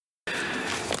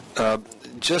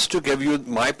Just to give you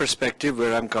my perspective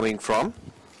where I'm coming from,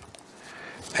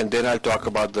 and then I'll talk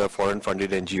about the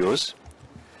foreign-funded NGOs.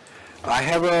 I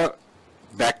have a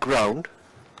background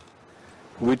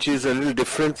which is a little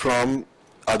different from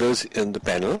others in the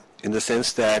panel, in the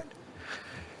sense that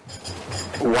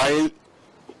while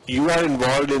you are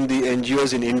involved in the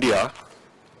NGOs in India,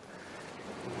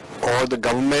 or the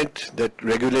government that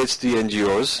regulates the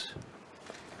NGOs,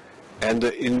 and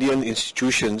the Indian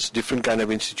institutions, different kind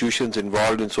of institutions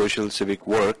involved in social civic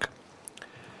work.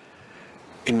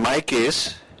 In my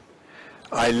case,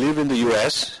 I live in the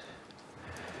US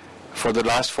for the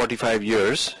last 45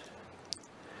 years.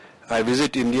 I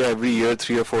visit India every year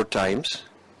 3 or 4 times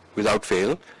without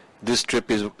fail. This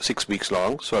trip is 6 weeks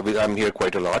long, so I'm here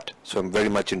quite a lot, so I'm very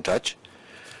much in touch.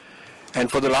 And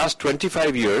for the last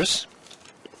 25 years,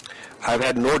 I've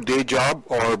had no day job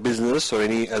or business or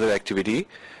any other activity,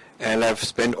 and I've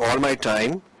spent all my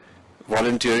time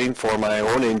volunteering for my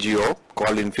own NGO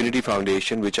called Infinity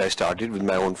Foundation, which I started with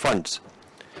my own funds.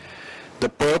 The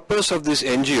purpose of this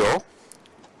NGO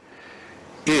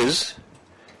is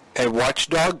a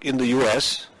watchdog in the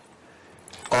US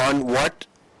on what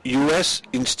US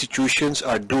institutions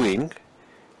are doing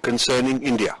concerning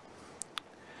India.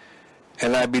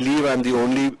 And I believe I'm the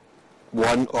only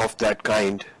one of that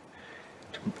kind,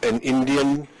 an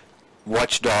Indian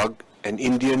watchdog, an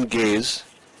Indian gaze,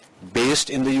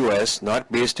 based in the US,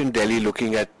 not based in Delhi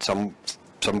looking at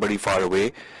somebody far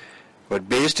away, but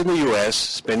based in the US,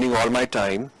 spending all my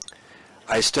time.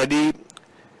 I study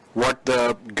what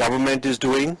the government is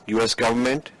doing, US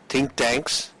government, think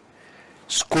tanks,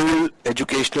 school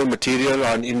educational material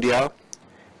on India,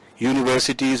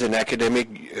 universities and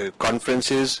academic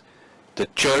conferences, the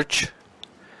church,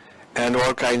 and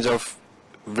all kinds of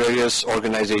various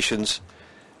organizations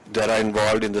that are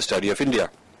involved in the study of India.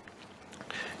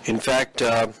 In fact,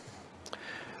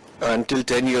 until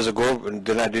 10 years ago,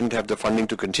 then I didn't have the funding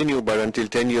to continue, but until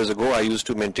 10 years ago I used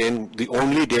to maintain the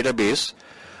only database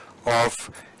of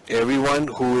everyone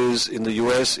who is in the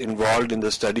US involved in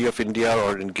the study of India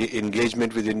or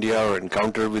engagement with India or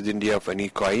encounter with India of any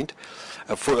kind,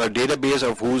 a database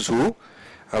of who's who,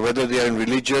 whether they are in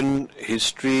religion,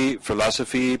 history,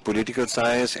 philosophy, political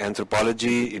science,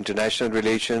 anthropology, international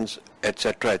relations,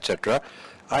 etc., etc.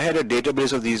 I had a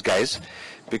database of these guys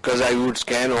because I would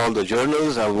scan all the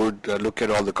journals, I would look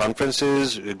at all the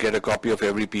conferences, get a copy of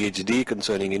every PhD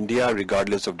concerning India,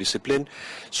 regardless of discipline.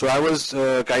 So I was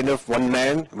kind of one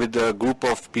man with a group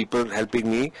of people helping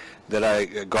me that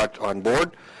I got on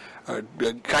board.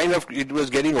 It was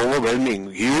getting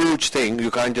overwhelming, huge thing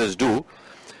you can't just do.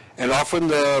 And often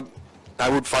I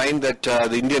would find that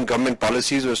the Indian government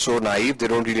policies were so naive, they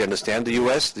don't really understand the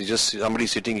US. They just somebody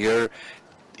sitting here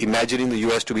imagining the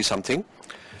US to be something.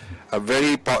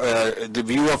 The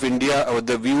view of India, or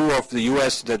the view of the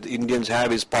US that the Indians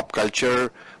have is pop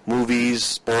culture, movies,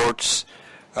 sports,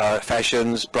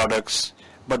 fashions, products.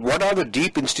 But what are the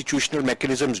deep institutional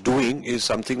mechanisms doing is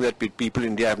something that people in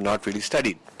India have not really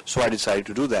studied. So I decided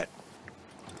to do that.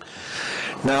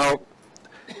 Now,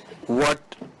 what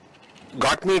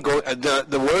got me going,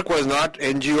 the work was not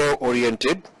NGO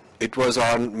oriented, it was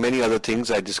on many other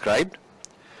things I described,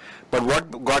 but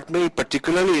what got me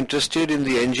particularly interested in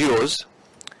the NGOs,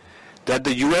 that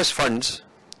the US funds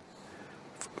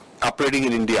operating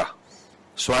in India.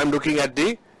 So I'm looking at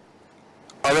the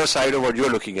other side of what you're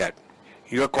looking at.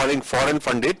 You're calling foreign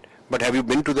funded, but have you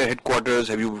been to their headquarters?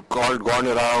 Have you gone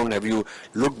around? Have you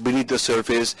looked beneath the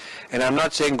surface? And I'm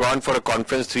not saying gone for a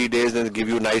conference 3 days and give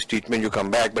you nice treatment, you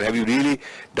come back, but have you really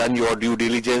done your due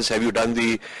diligence? Have you done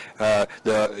the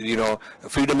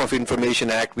Freedom of Information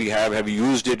Act we have? Have you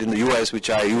used it in the US, which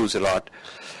I use a lot,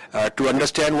 to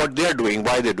understand what they're doing,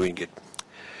 why they're doing it?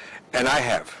 And I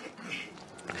have.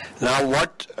 Now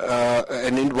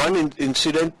one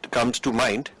incident comes to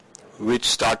mind, which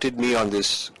started me on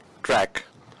this track.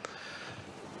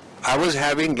 I was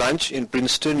having lunch in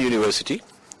Princeton University.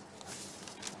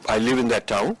 I live in that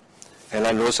town, and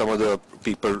I know some of the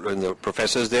people and the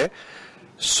professors there.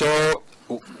 So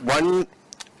one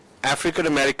African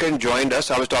American joined us.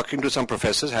 I was talking to some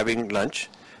professors having lunch.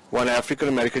 One African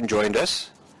American joined us,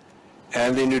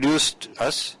 and they introduced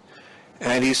us.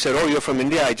 And he said, "Oh, you're from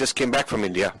India? I just came back from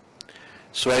India."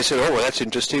 So I said, "Oh, well, that's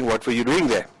interesting. What were you doing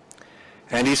there?"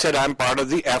 And he said, "I'm part of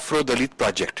the Afro-Dalit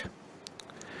Project."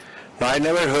 Now, I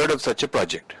never heard of such a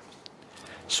project.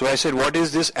 So I said, "What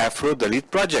is this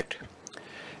Afro-Dalit Project?"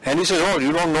 And he said, "Oh,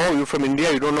 you don't know, you're from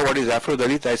India, you don't know what is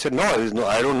Afro-Dalit?" I said, "No,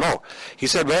 I don't know." He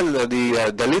said, "Well, the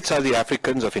Dalits are the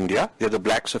Africans of India, they're the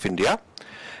blacks of India,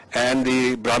 and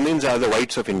the Brahmins are the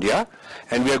whites of India,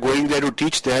 and we are going there to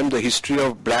teach them the history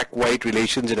of black-white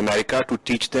relations in America, to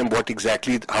teach them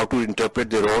how to interpret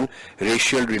their own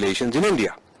racial relations in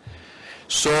India.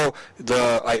 So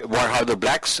how the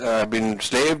blacks have been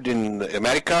enslaved in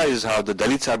America is how the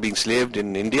Dalits are being enslaved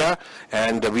in India,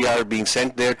 and we are being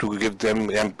sent there to give them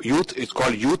youth. It's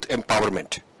called youth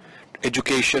empowerment,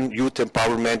 education, youth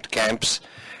empowerment camps,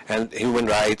 and human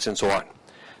rights and so on.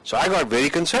 So I got very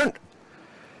concerned,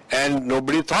 and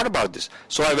nobody thought about this.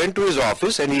 So I went to his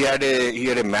office, and he had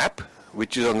a map,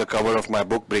 which is on the cover of my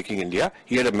book, Breaking India.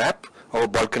 He had a map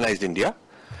of balkanized India,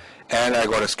 and I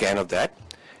got a scan of that.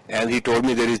 And he told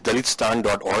me there is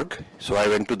Dalitsthan.org. So I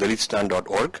went to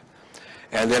Dalitsthan.org.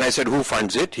 And then I said, who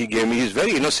funds it? He gave me, he's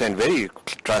very innocent, very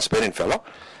transparent fellow.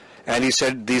 And he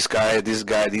said, this guy,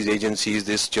 these agencies,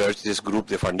 this church, this group,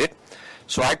 they fund it.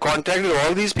 So I contacted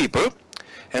all these people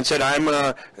and said, I'm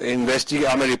a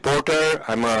reporter,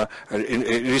 I'm a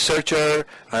researcher,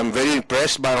 I'm very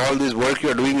impressed by all this work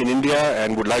you're doing in India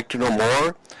and would like to know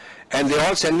more. And they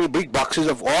all send me big boxes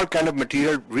of all kind of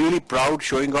material, really proud,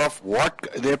 showing off what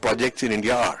their projects in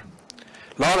India are.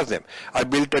 A lot of them. I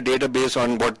built a database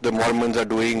on what the Mormons are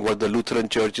doing, what the Lutheran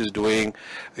Church is doing,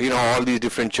 all these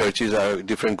different churches,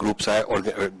 different groups.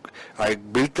 I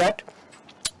built that.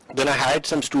 Then I hired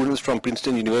some students from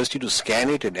Princeton University to scan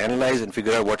it and analyze and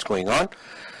figure out what's going on.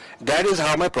 That is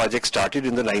how my project started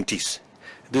in the 90s.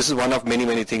 This is one of many,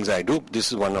 many things I do.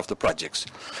 This is one of the projects.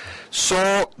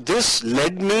 So this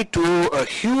led me to a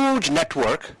huge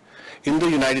network in the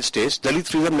United States. Dalit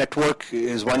Freedom Network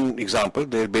is one example.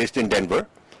 They're based in Denver.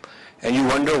 And you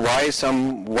wonder why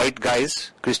some white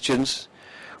guys, Christians,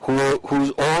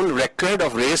 whose own record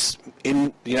of race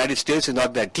in the United States is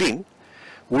not that clean,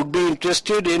 would be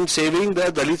interested in saving the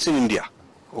Dalits in India,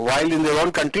 while in their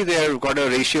own country they have got a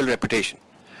racial reputation.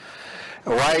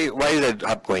 Why is that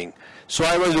upgoing? So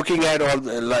I was looking at all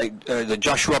the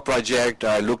Joshua Project.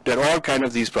 I looked at all kind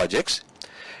of these projects,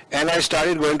 and I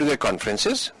started going to their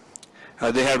conferences.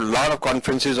 They have a lot of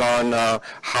conferences on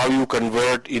how you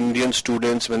convert Indian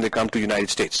students when they come to United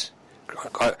States.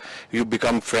 You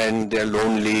become friends, they're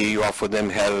lonely, you offer them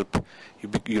help, you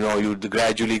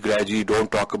gradually don't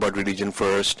talk about religion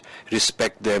first,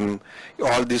 respect them,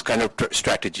 all these kind of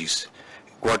strategies,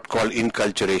 what called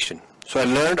inculturation. So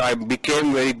I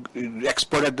became very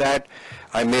expert at that.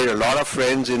 I made a lot of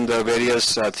friends in the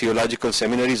various theological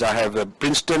seminaries. I have a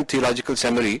Princeton Theological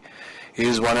Seminary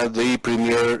is one of the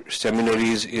premier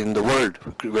seminaries in the world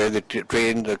where they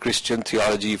train the Christian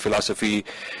theology, philosophy,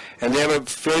 and they have a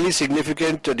fairly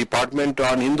significant department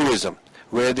on Hinduism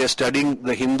where they're studying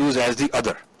the Hindus as the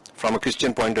other from a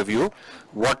Christian point of view,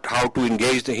 how to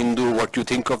engage the Hindu, what you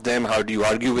think of them, how do you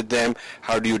argue with them,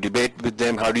 how do you debate with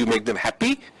them, how do you make them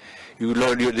happy. They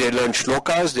learn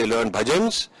shlokas, they learn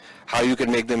bhajans, how you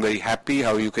can make them very happy,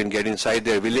 how you can get inside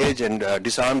their village and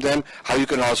disarm them, how you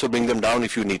can also bring them down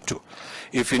if you need to.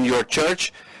 If in your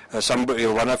church,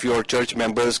 one of your church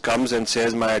members comes and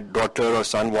says, my daughter or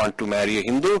son want to marry a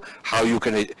Hindu, how you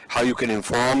can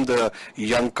inform the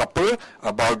young couple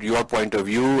about your point of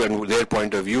view and their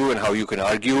point of view and how you can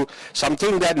argue,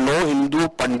 something that no Hindu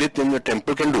Pandit in the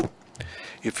temple can do.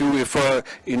 If a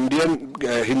Indian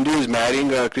Hindu is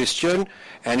marrying a Christian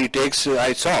and he takes,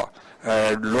 I saw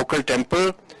a local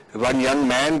temple, one young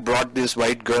man brought this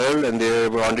white girl and they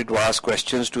wanted to ask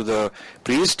questions to the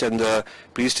priest, and the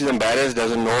priest is embarrassed,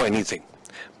 doesn't know anything.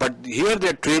 But here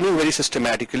they're training very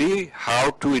systematically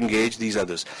how to engage these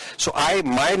others. So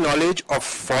my knowledge of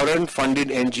foreign funded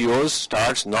NGOs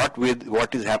starts not with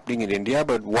what is happening in India,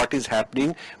 but what is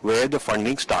happening where the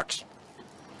funding starts.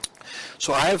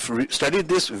 So I have studied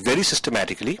this very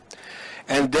systematically,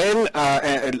 and then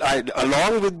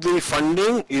along with the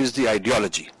funding is the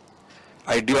ideology.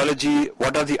 Ideology,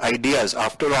 what are the ideas?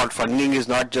 After all, funding is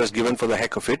not just given for the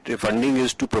heck of it. Funding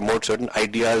is to promote certain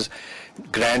ideas,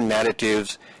 grand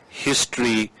narratives,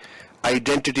 history,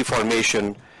 identity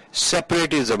formation,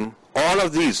 separatism, all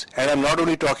of these. And I'm not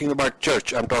only talking about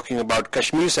church, I'm talking about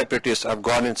Kashmir separatists. I've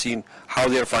gone and seen how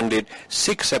they're funded.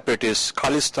 Sikh separatists,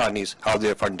 Khalistanis, how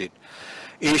they're funded.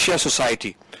 Asia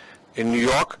Society in New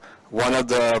York, one of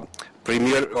the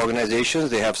premier organizations.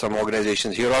 They have some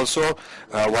organizations here also.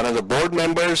 One of the board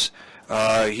members,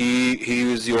 he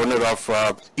is the owner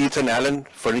of Ethan Allen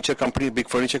Furniture Company, big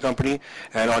furniture company,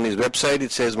 and on his website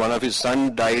it says one of his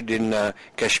sons died in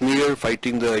Kashmir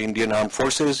fighting the Indian Armed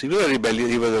Forces. He was a rebellion,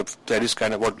 he was a terrorist,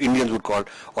 kind of what Indians would call,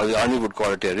 or the army would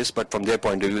call a terrorist, but from their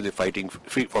point of view they're fighting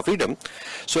for freedom.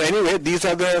 So anyway, these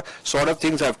are the sort of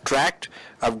things I've tracked.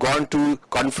 I've gone to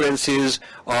conferences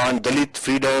on Dalit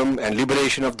freedom and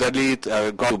liberation of Dalit.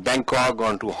 I've gone to Bangkok,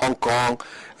 gone to Hong Kong,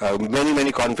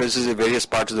 many conferences in various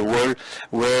parts of the world,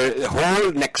 where a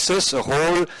whole nexus, a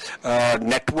whole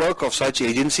network of such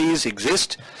agencies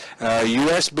exist.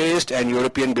 US-based and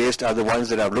European-based are the ones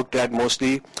that I've looked at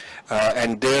mostly,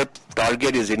 and their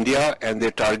target is India, and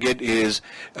their target is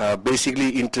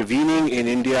basically intervening in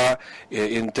India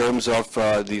in terms of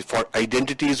the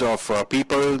identities of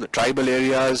people, the tribal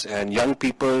areas, and young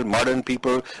people, modern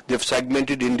people. They've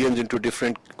segmented Indians into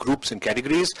different groups and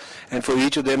categories, and for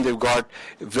each of them they've got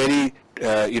very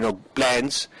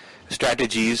plans,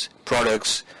 strategies,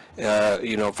 products,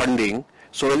 funding.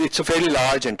 So it's a fairly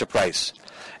large enterprise.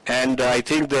 And I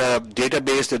think the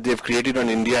database that they've created on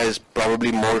India is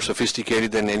probably more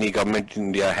sophisticated than any government in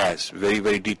India has. Very,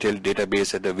 very detailed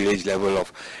database at the village level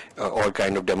of all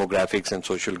kind of demographics and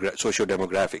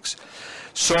socio-demographics.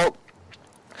 So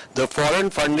the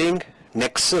foreign funding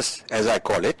nexus, as I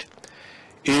call it,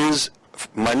 is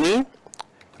money,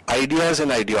 ideas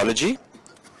and ideology,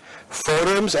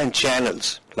 forums and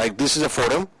channels. Like this is a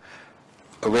forum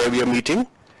where we are meeting.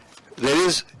 There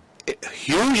is a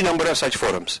huge number of such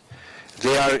forums.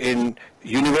 They are in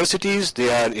universities, they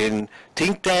are in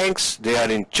think tanks, they are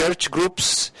in church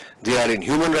groups, they are in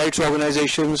human rights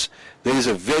organizations. There is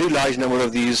a very large number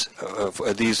of these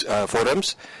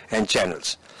forums and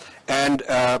channels. And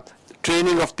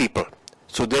training of people.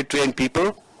 So they train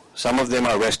people. Some of them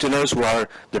are Westerners who are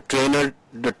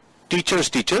the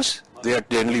teachers. They are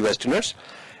generally Westerners.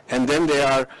 And then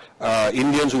there are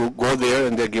Indians who go there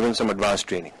and they're given some advanced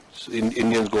training. So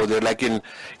Indians go there, like in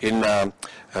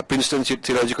Princeton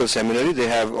Theological Seminary, they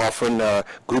have often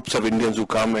groups of Indians who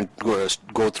come and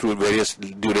go through various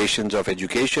durations of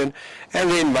education, and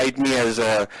they invite me as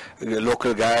a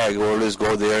local guy. I always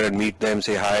go there and meet them,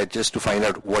 say hi, just to find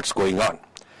out what's going on.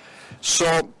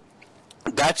 So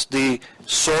that's the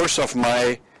source of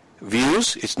my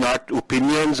views. It's not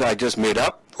opinions I just made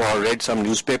up or read some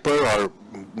newspaper or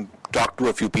talked to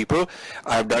a few people.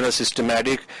 I've done a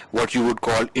systematic, what you would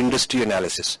call industry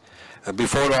analysis.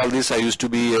 Before all this, I used to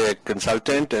be a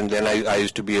consultant, and then I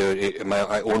used to be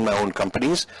I own my own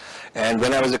companies. And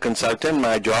when I was a consultant,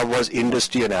 my job was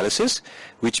industry analysis,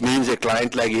 which means a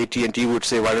client like AT&T would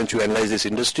say, why don't you analyze this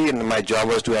industry? And my job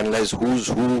was to analyze who's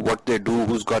who, what they do,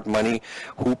 who's got money,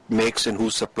 who makes and who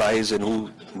supplies and who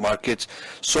markets.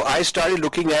 So I started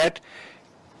looking at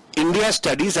India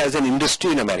studies as an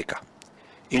industry in America.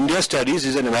 India Studies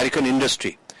is an American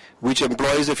industry which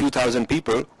employs a few thousand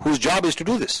people whose job is to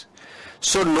do this.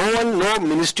 So no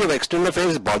Ministry of External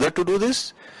Affairs bothered to do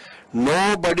this.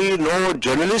 Nobody, no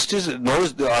journalist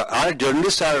knows. Our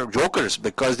journalists are jokers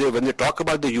because when they talk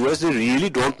about the US, they really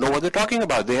don't know what they're talking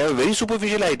about. They have a very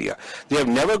superficial idea. They have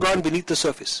never gone beneath the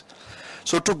surface.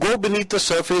 So to go beneath the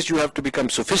surface, you have to become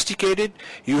sophisticated.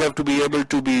 You have to be able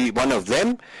to be one of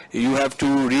them. You have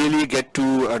to really get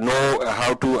to know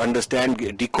how to understand,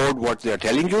 decode what they are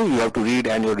telling you. You have to read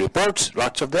annual reports,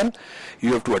 lots of them.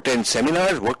 You have to attend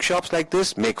seminars, workshops like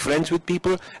this, make friends with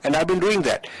people, and I've been doing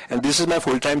that. And this is my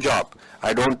full-time job.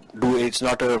 I don't do, it's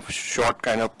not a short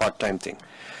kind of part-time thing.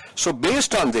 So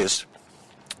based on this,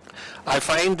 I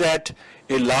find that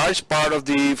a large part of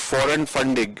the foreign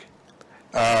funding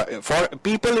for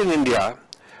people in India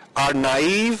are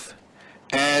naive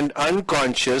and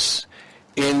unconscious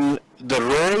in the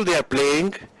role they are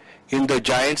playing in the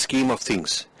giant scheme of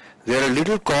things. They are a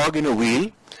little cog in a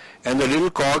wheel, and the little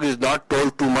cog is not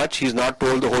told too much. He's not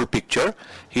told the whole picture.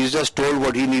 He's just told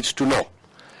what he needs to know.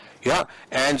 Yeah,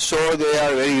 and so they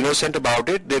are very innocent about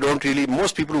it. They don't really,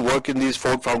 most people who work in these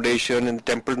Ford Foundation and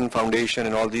Templeton Foundation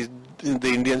and all these, the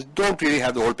Indians don't really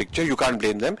have the whole picture. You can't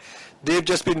blame them. They've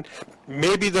just been,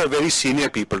 maybe the very senior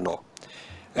people know,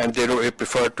 and they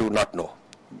prefer to not know,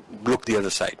 look the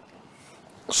other side.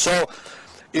 So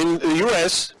in the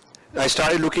US, I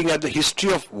started looking at the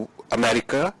history of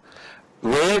America.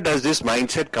 Where does this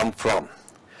mindset come from?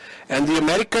 And the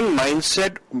American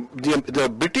mindset, the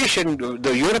British and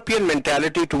the European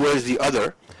mentality towards the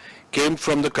other came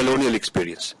from the colonial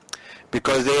experience.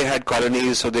 Because they had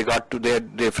colonies, so they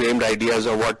framed ideas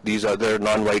of what these other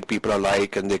non-white people are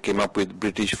like, and they came up with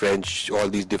British, French, all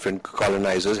these different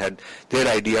colonizers had their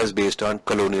ideas based on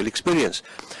colonial experience.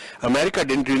 America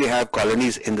didn't really have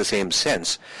colonies in the same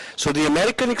sense. So the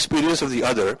American experience of the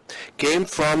other came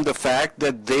from the fact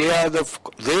that they are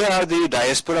the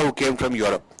diaspora who came from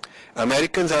Europe.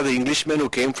 Americans are the Englishmen who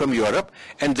came from Europe,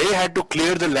 and they had to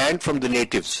clear the land from the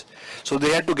natives. So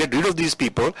they had to get rid of these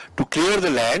people to clear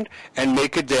the land and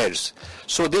make it theirs.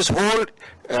 So this whole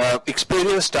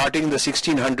experience starting in the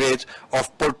 1600s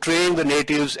of portraying the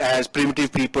natives as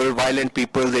primitive people, violent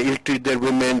people, they ill-treat their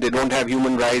women, they don't have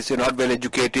human rights, they're not well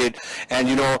educated, and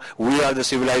we are the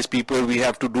civilized people, we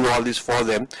have to do all this for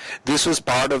them. This was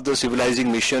part of the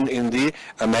civilizing mission in the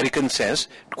American sense,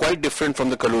 quite different from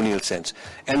the colonial sense.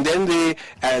 And then the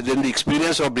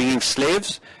experience of bringing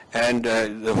slaves, and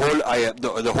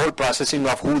the whole processing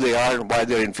of who they are and why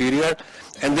they're inferior,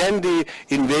 and then the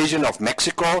invasion of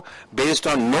Mexico based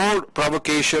on no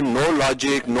provocation, no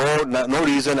logic, no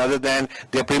reason other than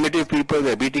they're primitive people,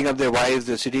 they're beating up their wives,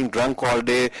 they're sitting drunk all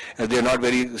day, they're not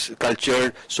very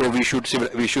cultured, so we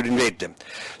should invade them.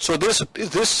 So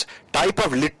this type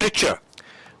of literature,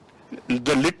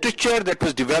 the literature that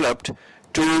was developed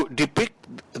to depict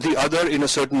the other in a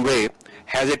certain way,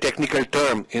 has a technical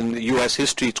term in US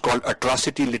history. It's called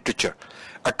atrocity literature.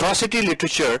 Atrocity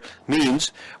literature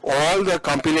means all the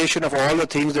compilation of all the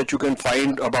things that you can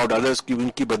find about others कि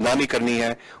उनकी बदनामी करनी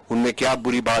है, उनमें क्या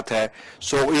बुरी बात है.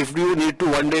 So if you need to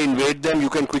one day invade them, you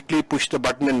can quickly push the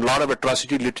button and a lot of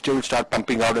atrocity literature will start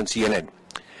pumping out on CNN.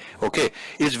 Okay,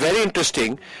 it's very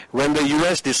interesting when the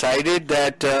US decided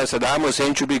that Saddam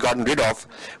Hussein should be gotten rid of.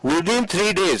 Within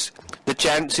 3 days, the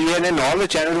CNN, all the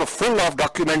channels were full of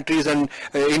documentaries and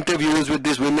interviews with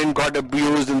these women got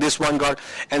abused and this one got,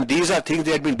 and these are things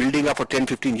they had been building up for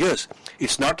 10-15 years.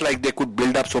 It's not like they could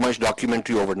build up so much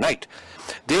documentary overnight.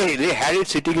 They had it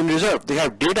sitting in reserve. They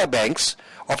have data banks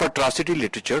of atrocity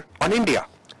literature on India,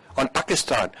 on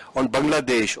Pakistan, on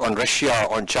Bangladesh, on Russia,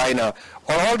 on China,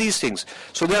 on all these things.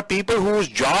 So there are people whose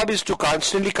job is to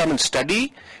constantly come and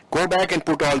study, go back and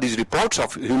put all these reports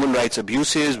of human rights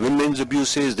abuses, women's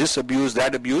abuses, this abuse,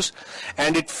 that abuse,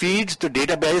 and it feeds the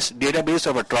database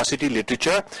of atrocity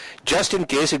literature just in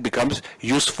case it becomes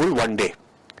useful one day.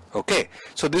 Okay,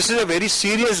 so this is a very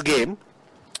serious game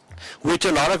which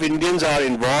a lot of Indians are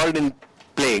involved in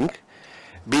playing,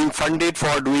 being funded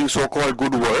for doing so-called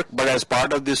good work, but as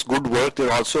part of this good work,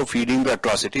 they're also feeding the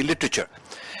atrocity literature.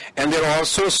 And they're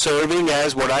also serving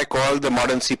as what I call the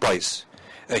modern sepoys,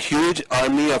 a huge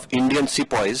army of Indian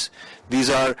sepoys. These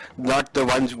are not the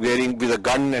ones wearing with a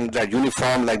gun and their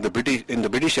uniform like the British in the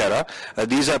British era.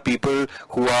 These are people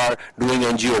who are doing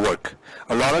NGO work.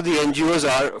 A lot of the NGOs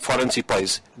are foreign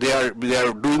sepoys. They are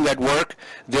doing that work.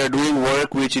 They are doing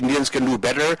work which Indians can do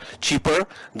better, cheaper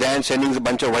than sending a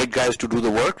bunch of white guys to do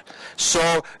the work.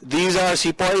 So these are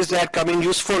sepoys that come in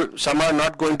useful. Some are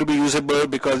not going to be usable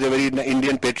because they're very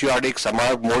Indian patriotic. Some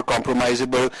are more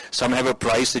compromisable. Some have a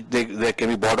price that they can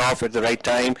be bought off at the right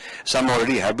time. Some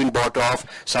already have been bought off.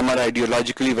 Some are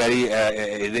ideologically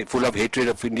very full of hatred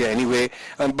of India anyway.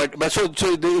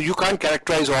 You can't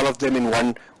characterize all of them in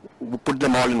one, put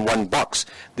them all in one box.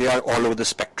 They are all over the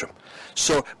spectrum.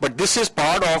 So, but this is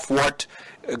part of what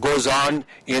goes on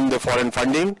in the foreign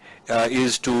funding,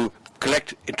 is to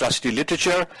collect atrocity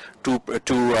literature, to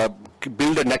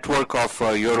build a network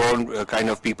of your own kind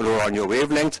of people who are on your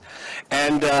wavelength.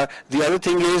 And the other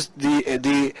thing is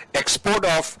the export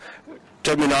of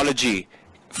terminology,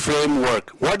 framework.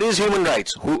 What is human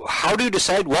rights? How do you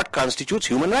decide what constitutes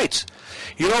human rights?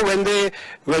 You know, when they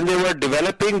were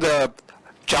developing the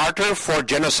Charter for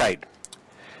Genocide,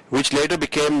 which later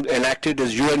became enacted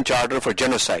as UN Charter for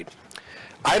Genocide.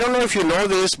 I don't know if you know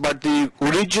this, but the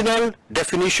original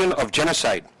definition of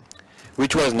genocide,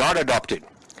 which was not adopted,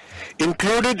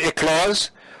 included a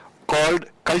clause called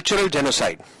cultural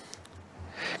genocide.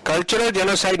 Cultural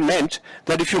genocide meant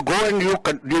that if you go and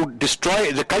you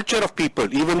destroy the culture of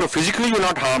people, even though physically you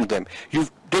not harmed them,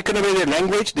 you've taken away their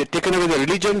language, they've taken away their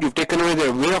religion, you've taken away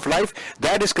their way of life,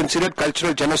 that is considered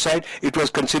cultural genocide. It was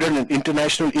considered an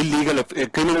international illegal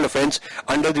criminal offense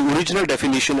under the original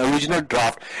definition, original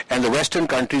draft, and the Western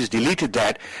countries deleted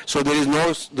that. So there is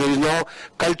no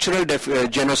cultural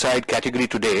genocide category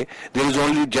today. There is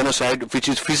only genocide which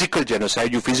is physical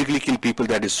genocide. You physically kill people,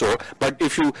 that is so. But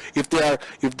if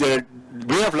their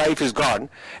way of life is gone,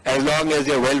 as long as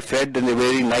they're well fed and they're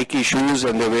wearing Nike shoes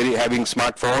and they're having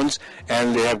smartphones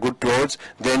and they have good clothes,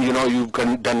 then you've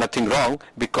done nothing wrong,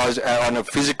 because on a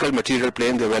physical material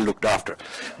plane they're well looked after.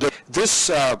 This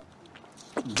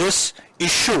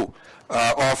issue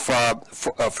of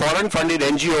foreign funded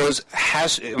NGOs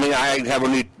has,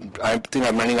 I think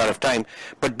I'm running out of time,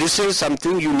 but this is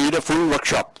something you need a full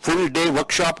day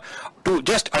workshop to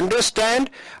just understand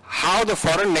how the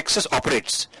foreign nexus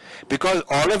operates. Because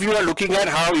all of you are looking at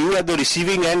how you at the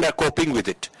receiving end are coping with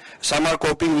it. Some are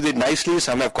coping with it nicely,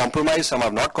 some have compromised, some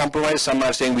have not compromised, some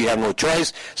are saying we have no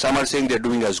choice, some are saying they're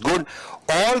doing us good.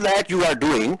 All that you are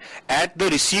doing at the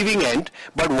receiving end,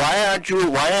 but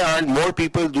why aren't more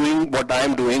people doing what I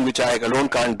am doing, which I alone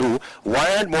can't do?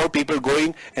 Why aren't more people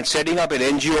going and setting up an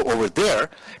NGO over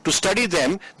there to study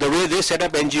them the way they set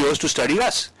up NGOs to study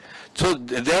us? So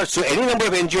there are any number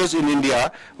of NGOs in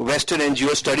India, Western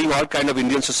NGOs, studying all kind of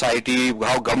Indian society,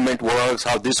 how government works,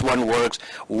 how this one works.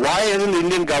 Why hasn't the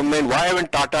Indian government, why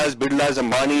haven't Tatas, Birlas,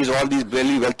 Ambanis, all these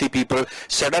very wealthy people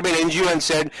set up an NGO and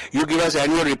said, you give us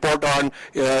annual report on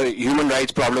human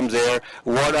rights problems there,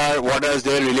 what is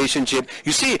their relationship?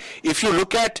 You see, if you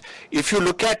look at, you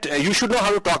should know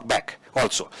how to talk back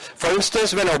also. For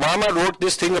instance, when Obama wrote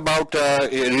this thing about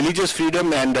religious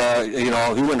freedom and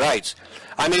human rights,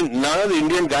 I mean, none of the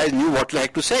Indian guys knew what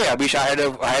like to say. I wish I had a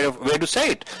way to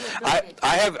say it.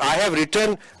 I have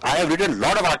written a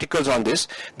lot of articles on this.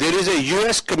 There is a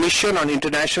U.S. Commission on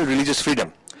International Religious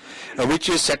Freedom, which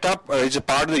is set up, it's a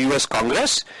part of the U.S.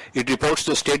 Congress. It reports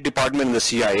to the State Department and the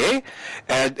CIA,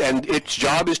 and its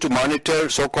job is to monitor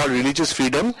so-called religious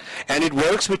freedom, and it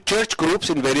works with church groups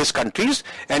in various countries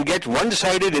and get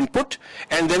one-sided input,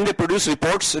 and then they produce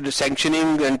reports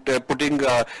sanctioning and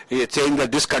saying that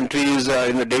this country is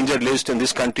in a danger list and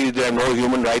this country there are no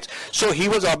human rights. So he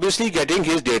was obviously getting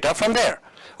his data from there.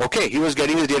 Okay, he was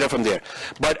getting his data from there.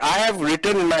 But I have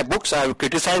written in my books, I have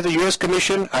criticized the U.S.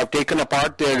 Commission, I have taken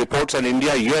apart their reports on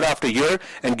India year after year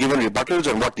and given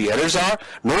rebuttals on what the errors are.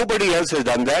 Nobody else has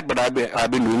done that, but I've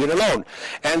been doing it alone.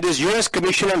 And this U.S.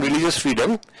 Commission on Religious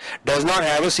Freedom does not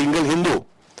have a single Hindu,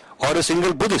 or a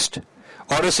single Buddhist,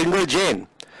 or a single Jain,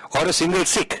 or a single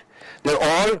Sikh. They're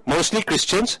all mostly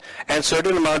Christians and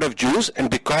certain amount of Jews, and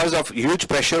because of huge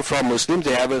pressure from Muslims,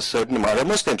 they have a certain amount of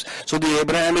Muslims. So the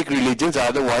Abrahamic religions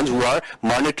are the ones who are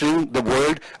monitoring the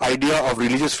world idea of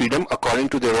religious freedom according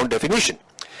to their own definition.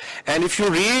 And if you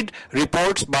read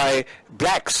reports by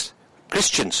blacks,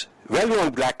 Christians,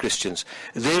 well-known black Christians,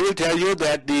 they will tell you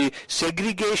that the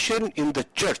segregation in the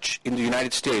church in the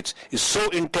United States is so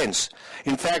intense.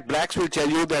 In fact, blacks will tell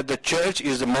you that the church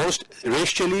is the most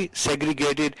racially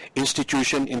segregated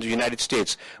institution in the United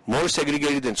States. More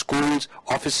segregated than schools,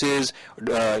 offices,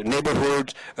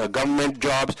 neighborhoods, government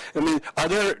jobs. I mean,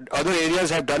 other areas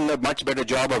have done a much better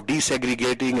job of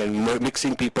desegregating and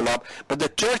mixing people up. But the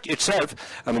church itself,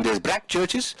 I mean, there's black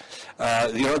churches,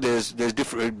 there's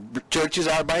different churches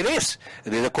are by race.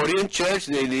 There's a Korean church.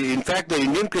 In fact, the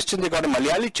Indian Christian, they got a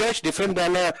Malayali church different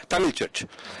than a Tamil church.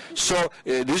 So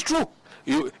this is true.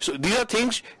 So these are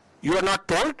things you are not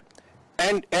told.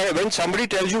 And when somebody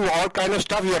tells you all kind of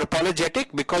stuff, you are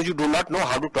apologetic because you do not know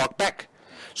how to talk back.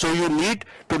 So you need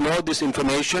to know this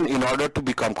information in order to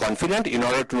become confident, in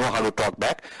order to know how to talk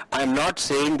back. I am not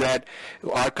saying that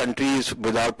our country is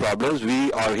without problems.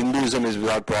 Our Hinduism is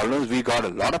without problems. We got a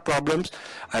lot of problems.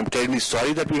 I am terribly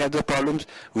sorry that we have the problems.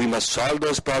 We must solve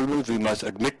those problems. We must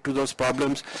admit to those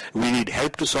problems. We need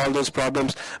help to solve those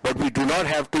problems. But we do not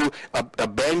have to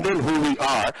abandon who we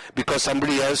are because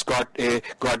somebody else got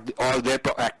all their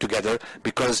act together,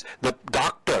 because the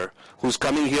doctor who's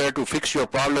coming here to fix your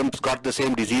problems got the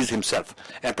same disease himself,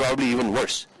 and probably even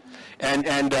worse.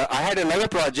 And I had another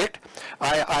project.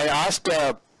 I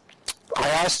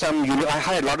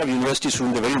hired a lot of university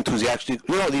students. They're very enthusiastic.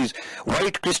 These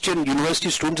white Christian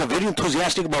university students are very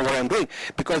enthusiastic about what I'm doing,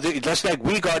 because just like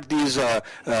we got these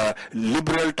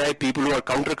liberal type people who are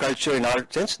counterculture in our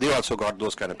sense, they also got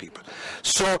those kind of people.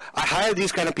 So I hired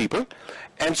these kind of people.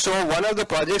 And so one of the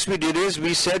projects we did is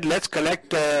we said, let's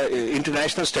collect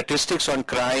international statistics on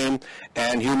crime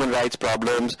and human rights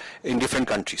problems in different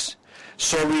countries.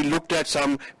 So we looked at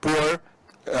some poor,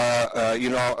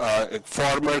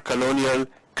 former colonial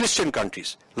Christian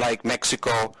countries like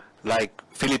Mexico, like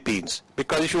Philippines.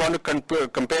 Because if you want to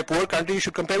compare poor countries, you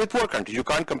should compare with poor countries. You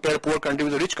can't compare a poor country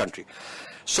with a rich country.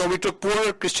 So we took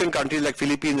poor Christian countries like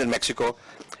Philippines and Mexico,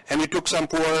 and we took some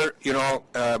poor,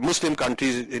 Muslim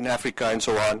countries in Africa and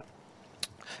so on.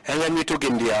 And then we took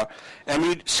India, and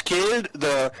we scaled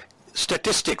the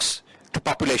statistics to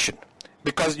population.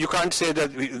 Because you can't say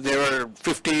that there are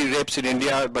 50 rapes in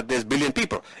India, but there's 1 billion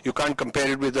people. You can't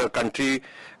compare it with a country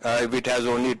if it has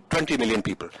only 20 million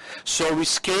people. So we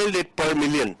scaled it per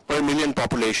million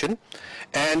population.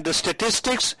 And the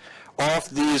statistics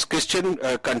of these Christian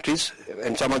countries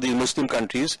and some of these Muslim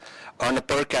countries on a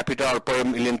per capita or per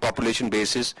million population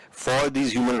basis for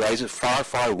these human rights is far,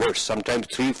 far worse, sometimes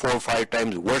 3, 4, 5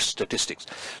 times worse statistics.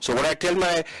 So what I tell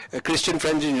my Christian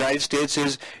friends in the United States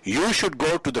is, you should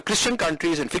go to the Christian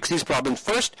countries and fix these problems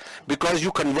first, because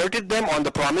you converted them on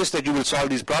the promise that you will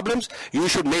solve these problems. You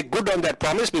should make good on that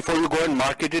promise before you go and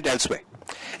market it elsewhere.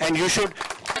 And you should...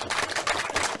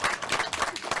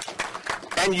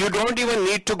 And you don't even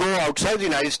need to go outside the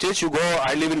United States. You go,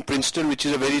 I live in Princeton, which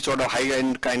is a very sort of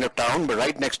high-end kind of town, but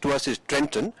right next to us is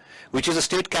Trenton, which is the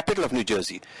state capital of New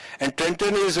Jersey. And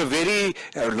Trenton is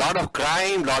a lot of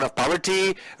crime, lot of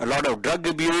poverty, a lot of drug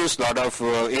abuse, lot of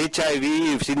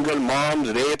HIV, single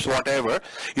moms, rapes, whatever.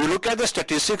 You look at the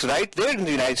statistics right there in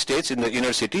the United States, in the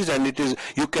inner cities, and it is,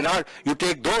 you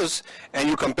take those and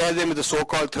you compare them with the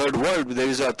so-called third world. There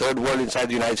is a third world inside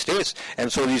the United States,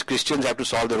 and so these Christians have to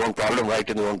solve their own problem right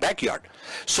in their own backyard.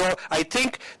 So I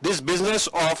think this business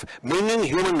of bringing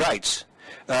human rights,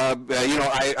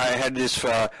 I had this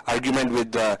argument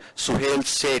with Suhail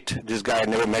Seth, this guy I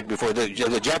never met before, the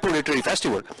Jaipur Literary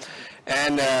Festival.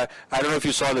 And I don't know if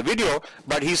you saw the video,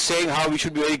 but he's saying how we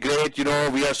should be very great,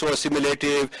 we are so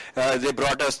assimilative. They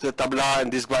brought us the tabla,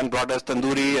 and this one brought us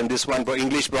tandoori, and this one,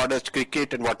 English brought us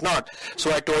cricket and whatnot.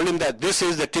 So I told him that this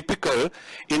is the typical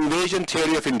invasion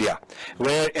theory of India,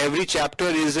 where every chapter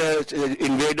is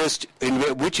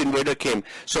which invader came.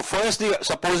 So first,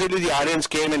 supposedly the Aryans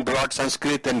came and brought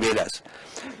Sanskrit and Vedas.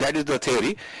 That is the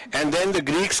theory. And then the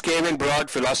Greeks came and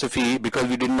brought philosophy, because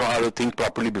we didn't know how to think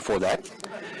properly before that.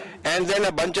 And then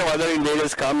a bunch of other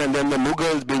invaders come, and then the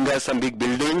Mughals bring us some big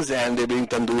buildings, and they bring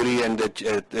tandoori and the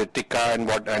tikka and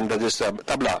this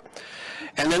tabla.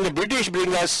 And then the British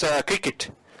bring us cricket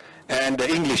and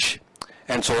English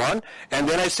and so on. And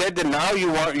then I said that now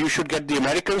you should get the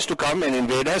Americans to come and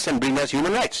invade us and bring us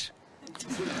human rights.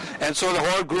 And so the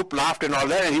whole group laughed and all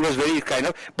that, and he was very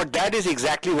but that is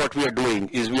exactly what we are doing,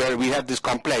 is we have this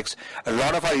complex. A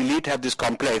lot of our elite have this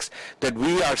complex that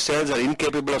we ourselves are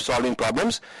incapable of solving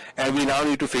problems, and we now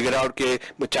need to figure out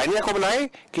China ko bulaye,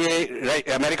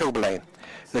 America ko bulaye.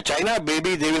 The China,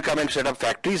 maybe they will come and set up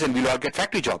factories and we'll all get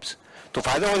factory jobs. तो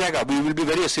फायदा हो जाएगा. We will be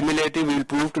very assimilative. We will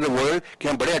prove to the world कि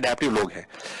हम बड़े adaptive लोग हैं.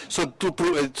 So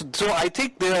I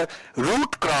think the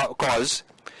root cause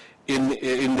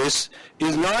in this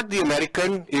is not the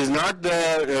American, is not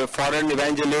the foreign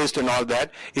evangelist and all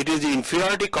that. It is the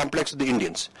inferiority complex of the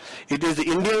Indians. It is the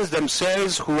Indians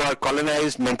themselves who are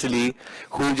colonized mentally,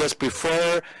 who just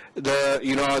prefer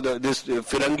this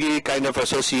Firangi kind of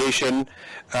association.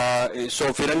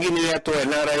 So Firangi nahi hai to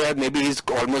NRI hai, maybe he's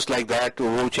almost like that.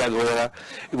 वो शायद होगा.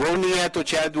 वो नहीं है तो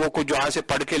शायद वो कुछ जहाँ से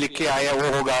पढ़ के लिख के आया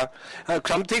वो होगा.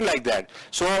 Something like that.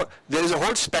 So there is a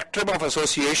whole spectrum of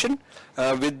association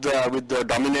with the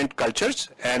dominant cultures,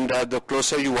 and the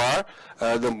closer you are,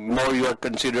 the more you are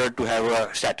considered to have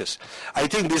a status. I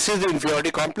think this is the inferiority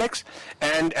complex,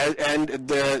 and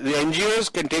the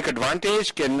NGOs can take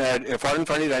advantage. Foreign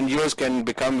funded NGOs can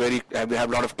become have a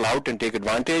lot of clout and take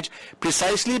advantage,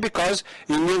 precisely because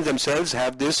Indians themselves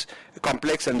have this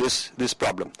complex and this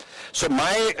problem. So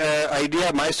my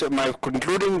idea, my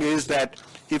concluding is that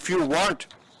if you want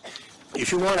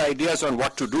ideas on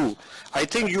what to do, I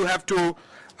think you have to,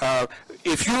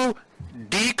 if you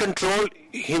decontrol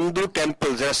Hindu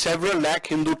temples, there are several lakh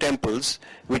Hindu temples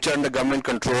which are under government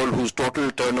control, whose total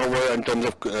turnover in terms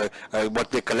of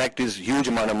what they collect is huge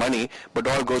amount of money, but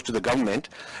all goes to the government.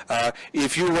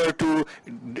 If you were to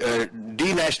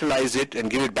denationalize it and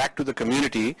give it back to the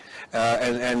community,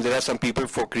 and there are some people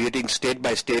for creating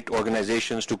state-by-state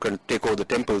organizations to take over the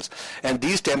temples, and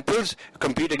these temples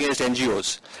compete against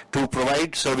NGOs to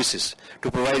provide services, to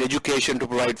provide education, to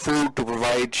provide food, to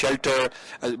provide shelter,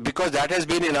 because that has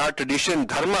been in our tradition.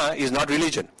 Dharma is not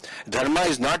religion. Dharma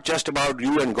is not just about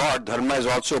you and God. Dharma is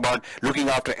also about looking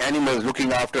after animals,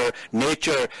 looking after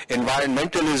nature,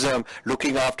 environmentalism,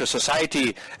 looking after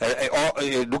society,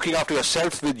 looking after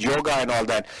yourself with yoga and all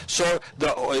that. So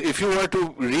if you were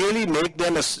to really make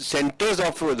them as centers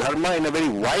of Dharma in a very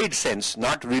wide sense,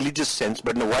 not religious sense,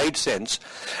 but in a wide sense,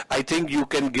 I think you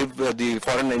can give the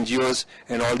foreign NGOs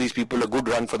and all these people a good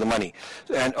run for the money.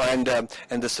 And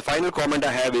the final comment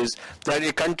I have is that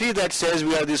a country that says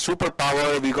we are this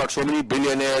superpower, we got so many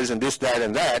billionaires and this, that,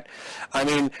 and that. I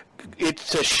mean,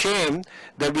 it's a shame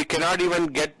that we cannot even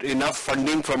get enough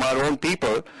funding from our own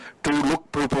people to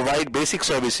provide basic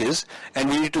services, and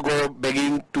we need to go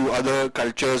begging to other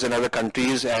cultures and other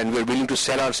countries, and we're willing to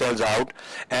sell ourselves out,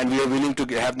 and we are willing to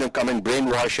have them come and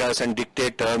brainwash us and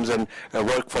dictate terms and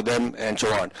work for them and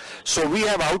so on. So we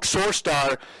have outsourced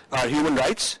our human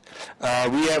rights.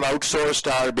 We have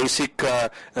outsourced our basic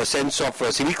sense of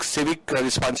civic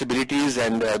responsibilities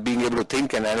and being able to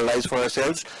think and analyze for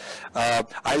ourselves.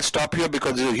 I'll stop here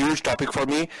because it's a huge topic for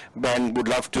me, and would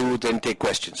love to then take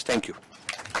questions. Thank you.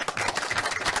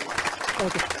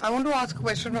 Okay. I want to ask a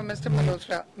question from Mr.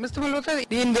 Malhotra. Mr. Malhotra,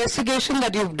 the investigation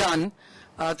that you've done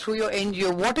through your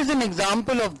NGO, what is an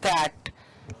example of that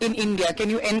in India? Can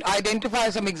you identify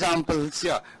some examples?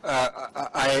 Yeah,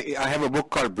 I have a book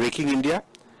called Breaking India.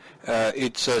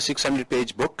 It's a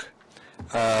 600-page book.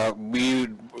 Do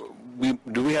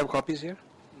we have copies here?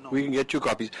 We can get you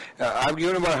copies. I've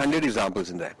given about 100 examples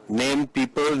in that. Named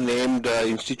people, named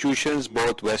institutions,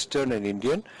 both Western and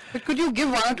Indian. But could you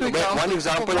give one or two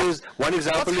examples? One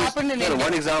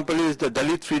example is the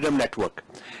Dalit Freedom Network,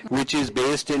 which is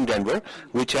based in Denver,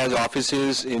 which has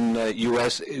offices in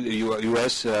U.S.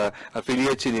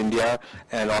 Affiliates in India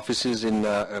and offices in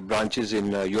branches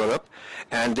in Europe,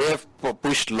 and they have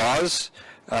pushed laws.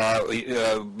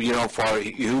 For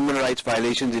human rights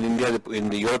violations in India, in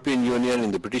the European Union,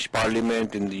 in the British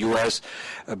Parliament, in the US,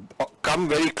 come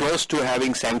very close to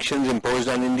having sanctions imposed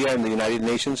on India in the United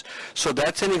Nations. So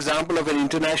that's an example of an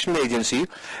international agency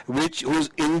whose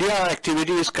India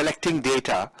activity is collecting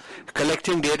data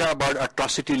about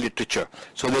atrocity literature,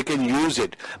 so they can use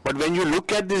it. But when you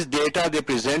look at this data they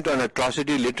present on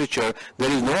atrocity literature,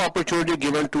 there is no opportunity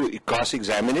given to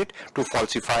cross-examine it, to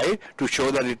falsify it, to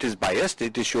show that it is biased,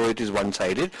 to show it is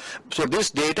one-sided. So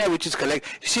this data which is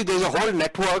there's a whole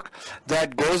network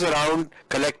that goes around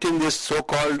collecting this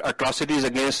so-called atrocities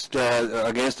against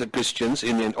the Christians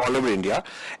in all over India,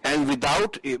 and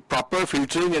without proper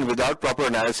filtering and without proper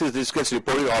analysis, this gets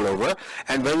reported all over,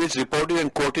 and when it's reported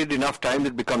and quoted enough time,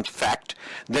 it becomes fact.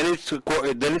 Then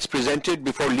it's presented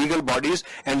before legal bodies,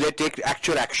 and they take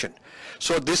actual action.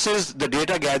 So this is the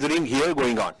data gathering here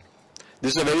going on.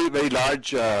 This is a very, very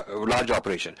large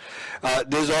operation.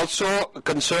 There's also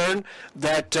concern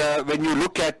that when you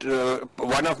look at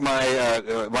one of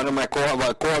my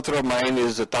co-author of mine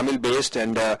is Tamil based,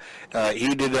 and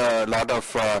he did a lot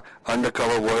of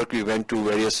undercover work. We went to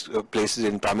various places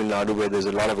in Tamil Nadu where there's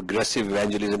a lot of aggressive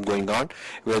evangelism going on,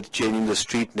 with changing the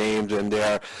street names, and they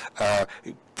are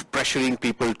pressuring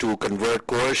people to convert,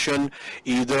 coercion,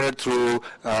 either through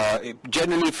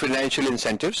generally financial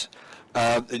incentives.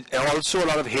 Also a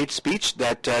lot of hate speech,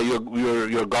 that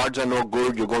your gods are no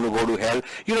good, you're going to go to hell.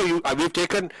 We've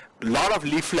taken a lot of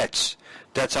leaflets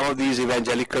that some of these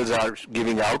evangelicals are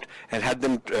giving out and had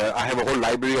them, I have a whole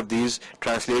library of these,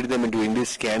 translated them into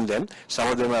English, scanned them. Some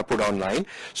of them are put online,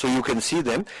 so you can see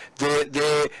them.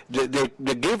 They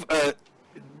give a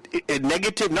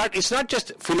negative, it's not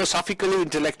just philosophically,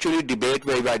 intellectually debate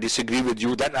where I disagree with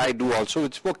you, that I do also,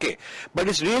 it's okay. But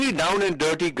it's really down and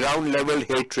dirty, ground level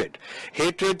hatred.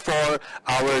 Hatred for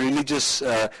our religious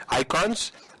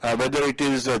icons, whether it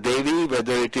is Devi,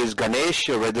 whether it is Ganesh,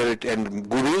 and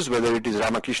gurus, whether it is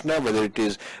Ramakrishna, whether it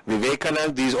is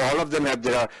Vivekananda, all of them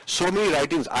there are so many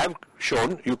writings I've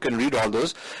shown, you can read all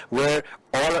those, where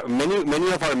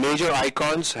many of our major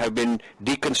icons have been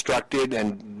deconstructed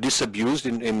and disabused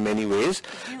in many ways.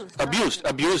 Abused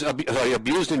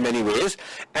in many ways.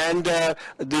 And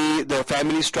the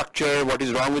family structure, what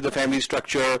is wrong with the family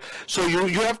structure. So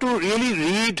you have to really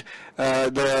read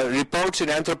the reports in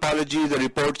anthropology, the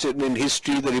reports in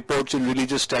history, the reports in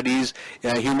religious studies,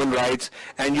 human rights,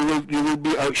 and you will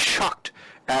be shocked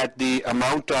at the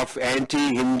amount of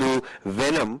anti-Hindu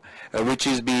venom which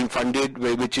is being funded,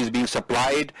 which is being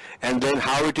supplied, and then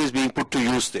how it is being put to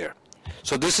use there.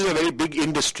 So this is a very big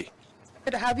industry.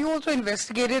 But have you also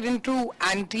investigated into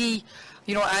anti-venom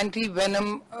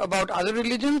about other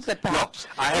religions that perhaps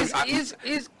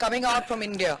is coming out from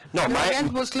India? No,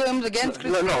 against Muslims, against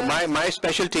Christians? No, my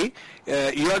specialty,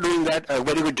 you are doing that, a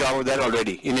very good job of that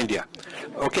already in India.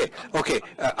 Okay.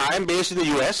 I am based in the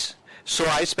US, so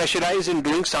I specialize in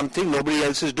doing something nobody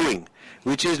else is doing,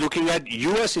 which is looking at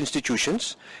US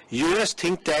institutions, US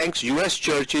think tanks, US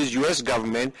churches, US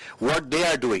government, what they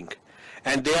are doing.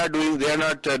 and they are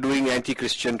not doing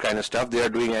anti-Christian kind of stuff. They are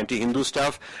doing anti-Hindu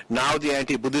stuff. Now the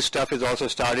anti-Buddhist stuff has also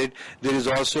started. There is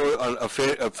also a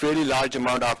fairly large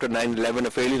amount after 9/11,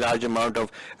 a fairly large amount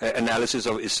of analysis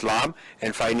of Islam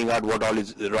and finding out what all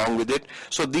is wrong with it.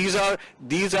 So these are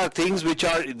things which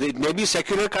are, they may be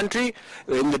secular country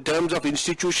in the terms of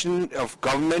institution of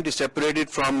government is separated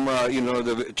from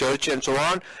the church and so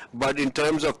on, but in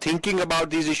terms of thinking about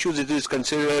these issues, it is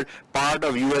considered part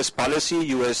of U.S. policy,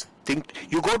 U.S. think.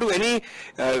 You go to any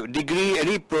degree,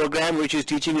 any program which is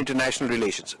teaching international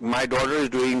relations. My daughter is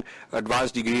doing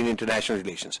advanced degree in international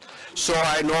relations. So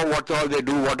I know what all they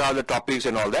do, what are the topics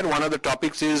and all that. One of the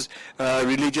topics is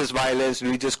religious violence,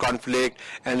 religious conflict,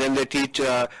 and then they teach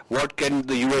what can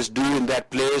the U.S. do in that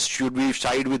place. Should we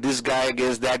side with this guy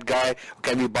against that guy?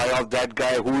 Can we buy off that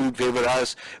guy? Who will favor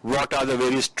us? What are the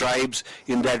various tribes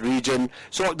in that region?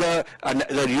 So the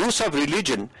use of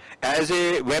religion as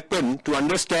a weapon to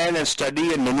understand and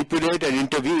study and manipulate and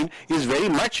intervene is very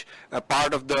much a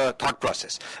part of the thought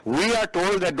process. We are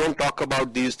told that don't talk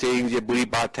about these things, ये बुरी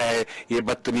बात है, ये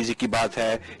बदतमीजी की बात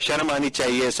है, शर्म आनी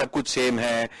चाहिए, सब कुछ same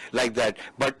है, like that.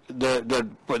 But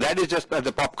that is just at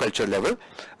the pop culture level,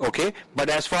 okay? But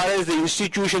as far as the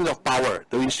institutions of power,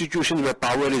 the institutions where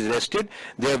power is vested,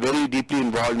 they are very deeply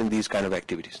involved in these kind of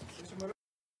activities.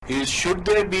 Should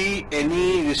there be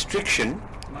any restriction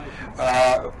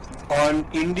on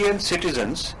Indian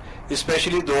citizens,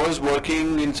 especially those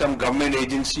working in some government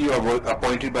agency or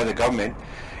appointed by the government,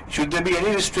 should there be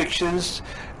any restrictions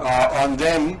on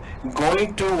them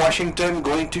going to Washington,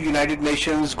 going to United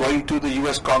Nations, going to the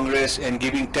US Congress and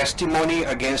giving testimony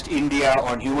against India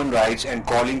on human rights and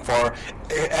calling for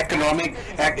economic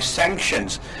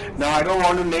sanctions? Now, I don't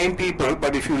want to name people,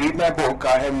 but if you read my book,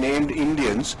 I have named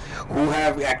Indians who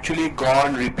have actually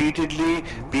gone repeatedly,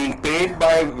 being paid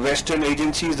by Western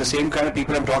agencies, the same kind of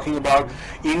people I'm talking about,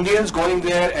 Indians going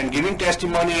there and giving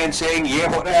testimony and saying, ye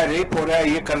ho raha hai, rape ho raha hai,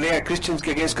 ye kar rahe hai, Christians ke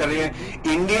against kar rahe hai.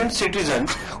 Indian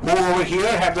citizens who over here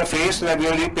have the face that are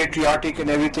really patriotic and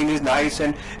everything is nice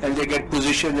and they get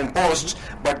positions and posts,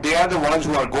 but they are the ones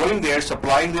who are going there,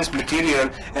 supplying this material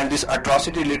and this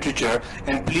atrocity literature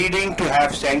and pleading to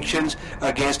have sanctions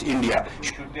against India.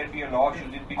 Should there be a law?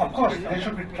 Should it be Of course, they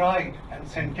should be tried and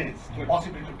sentenced,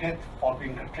 possibly to death for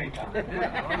being a traitor.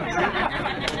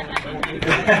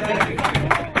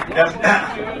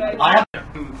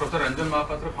 Professor Ranjan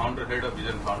Mahapatra, founder, head of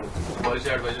Vision Fund, policy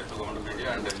advisor to Government of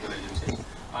India and Regional Agency.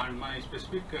 And my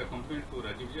specific complaint to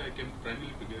Rajivji, I came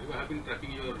primarily to you. I have been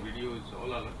tracking your videos all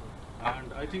along,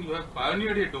 and I think you have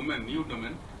pioneered a new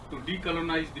domain to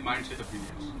decolonize the mindset of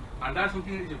Indians. And that's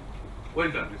something that is well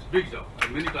done. It's a big job,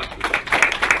 and many class people.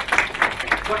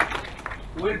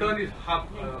 But well done is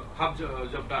half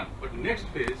job done. But next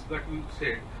phase that you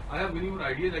said, I have many more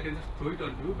ideas. I can just throw it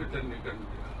on you, but then you can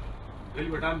tell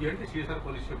you what I'm behind the CSR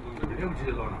policy of Government of India, which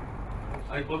is a law now.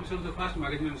 I published the first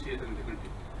magazine on CSR in the country.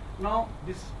 Now,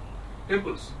 these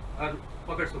temples are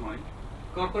pockets of money,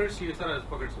 corporate CSR has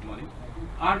pockets of money,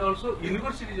 and also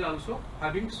universities are also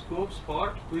having scopes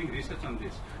for doing research on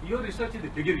this. Your research is the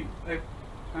beginning, a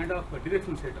kind of a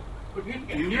direction setup. But if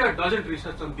India doesn't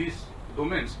research on these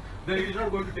domains, then it is not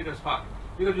going to take us far.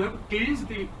 Because you have to cleanse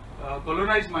the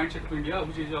colonized mindset of India,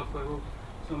 which is of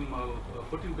some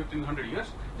 1500 years.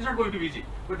 It's not going to be easy,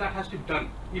 but that has to be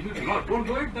done. If you don't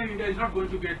do it, then India is not going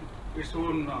to get its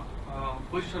own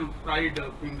position of pride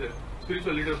of being the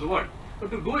spiritual leader of the world.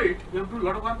 But to do it, you have to do a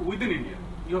lot of work within India.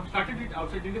 You have started it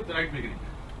outside India at the right beginning.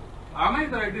 Am I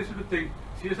the right decision to think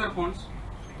CSR funds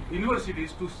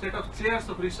universities to set up chairs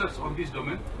of research on this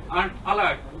domain and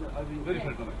allied very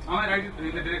domain? Am I right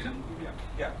in the direction?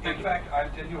 Yeah. In fact, I'll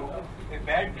tell you, a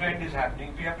bad trend is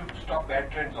happening. We have to stop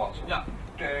bad trends also. Yeah.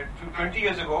 20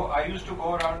 years ago, I used to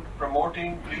go around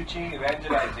promoting, preaching,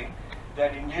 evangelizing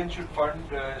that Indians should fund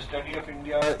study of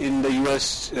India in the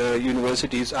US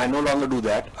universities. I no longer do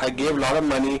that. I gave a lot of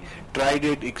money, tried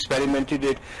it, experimented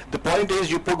it. The point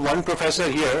is you put one professor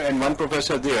here and one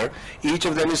professor there. Each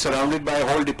of them is surrounded by a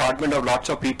whole department of lots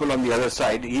of people on the other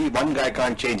side. One guy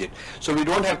can't change it. So we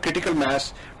don't have critical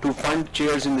mass to fund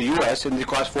chairs in the US, and they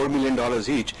cost $4 million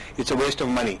each. It's a waste of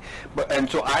money. And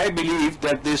so I believe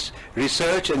that this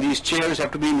research and these chairs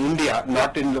have to be in India,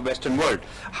 not in the Western world.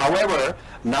 However,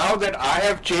 now that I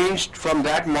have changed from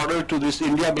that model to this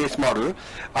India-based model,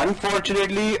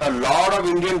 unfortunately, a lot of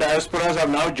Indian diasporas have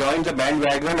now joined the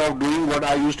bandwagon of doing what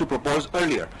I used to propose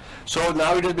earlier. So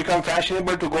now it has become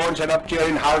fashionable to go and set up chair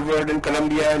in Harvard and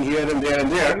Columbia and here and there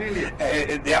and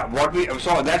there.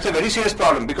 So that's a very serious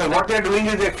problem, because what they're doing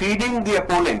is they're feeding the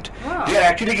opponent. They're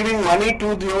actually giving money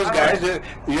to those guys.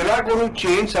 You're not going to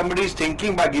change somebody's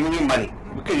thinking by giving him money.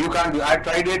 Okay, you can't do. I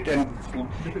tried it and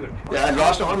I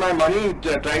lost all my money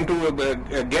trying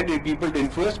to get the people to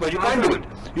influence, but you can't do it.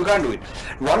 You can't do it.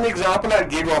 One example I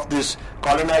give of this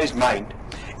colonized mind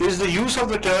is the use of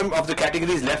the term of the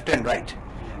categories left and right.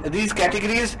 These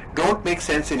categories don't make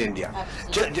sense in India.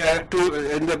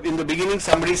 In the beginning,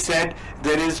 somebody said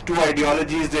there is two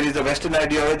ideologies. There is the Western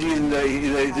ideology and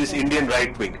this Indian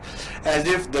right wing, as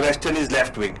if the Western is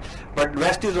left wing. But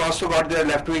West is also got their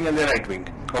left wing and their right wing.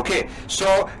 Okay,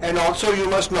 so and also you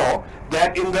must know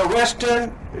that in the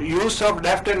Western use of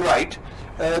left and right,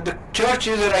 the church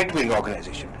is a right-wing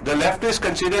organization. The leftists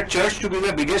consider church to be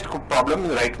the biggest problem in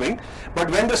the right wing,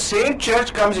 but when the same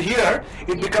church comes here,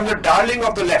 it becomes a darling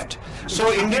of the left.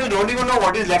 So Indians don't even know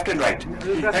what is left and right.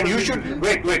 And you should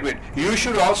wait. You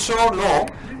should also know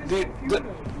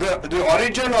the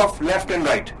origin of left and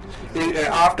right.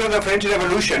 After the French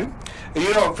Revolution,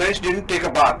 French didn't take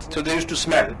a bath, so they used to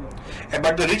smell.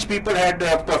 But the rich people had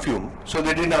perfume, so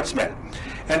they did not smell.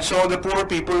 And so the poor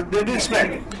people, they didn't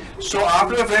smell. So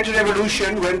after the French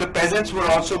Revolution, when the peasants were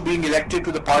also being elected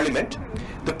to the parliament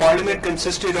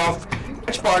consisted of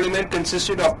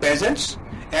peasants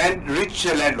and rich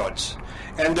landlords.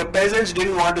 And the peasants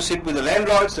didn't want to sit with the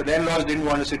landlords didn't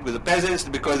want to sit with the peasants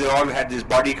because they all had this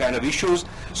body kind of issues.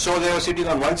 So they were sitting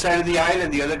on one side of the aisle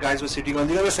and the other guys were sitting on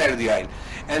the other side of the aisle.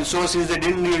 And so since they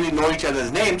didn't really know each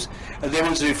other's names, they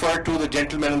would refer to the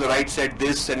gentleman on the right said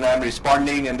this and I'm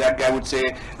responding, and that guy would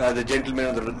say the gentleman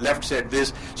on the left said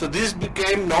this. So this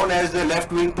became known as the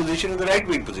left wing position and the right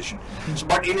wing position. So,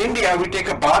 but in India, we take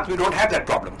a bath, we don't have that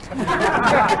problem.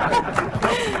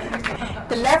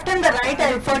 The left and the right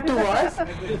I referred to was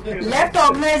left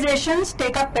organizations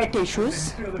take up pet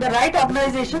issues, the right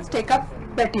organizations take up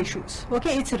pet issues.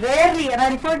 Okay, it's rarely, and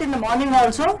I referred in the morning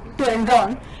also to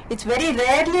Enron, it's very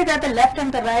rarely that the left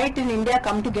and the right in India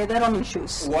come together on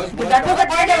issues. That was the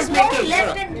point I was making.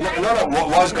 No.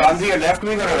 Was Gandhi a left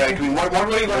wing or a right wing? What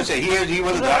were you going to say? He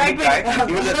was a Gandhi guy.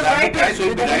 He was a Gandhi guy, so he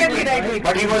was a right wing.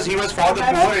 But he was for the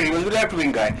poor and he was a left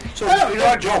wing guy. So it's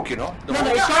not a joke, No,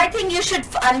 I think you should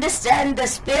understand the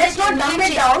spirit. Let's not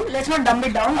dumb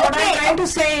it down. What I'm trying to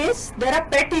say is there are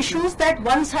pet issues that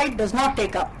one side does not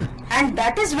take up. And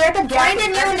that is where the find a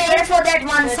new name for that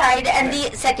one side and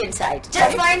the second side.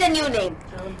 Just find a new name.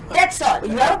 That's all.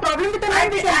 You have a problem with the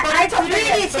name. I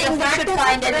really think we should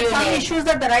find a new some name. issues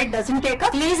that the right doesn't take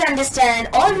up. Please understand,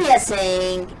 all we are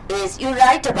saying is you're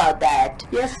right about that.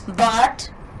 Yes.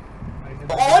 But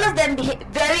all of them behave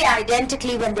very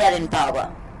identically when they are in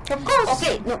power. Of course.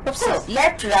 Okay, so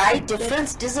left-right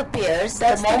difference disappears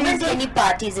the moment any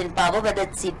party is in power, whether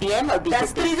it's CPM or BJP.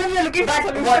 That's the reason we are looking for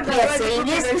But solutions. what we are saying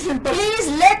is, please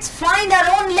let's find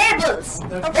our own labels.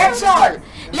 That's all.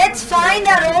 Let's find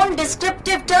our own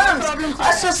descriptive terms.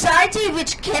 A society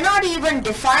which cannot even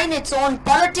define its own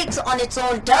politics on its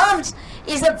own terms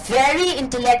is a very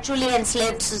intellectually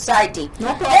enslaved society.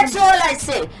 No problem. That's all I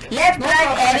say. Left,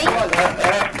 right, having...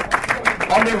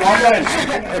 Only one line.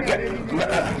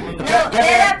 No,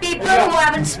 there are people who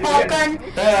haven't spoken.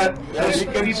 Rich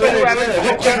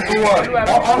and poor.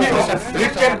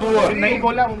 Rich and poor.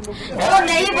 No,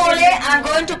 nahi bole. I'm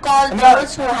going to call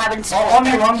those who haven't spoken.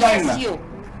 Only one line. Yes, you.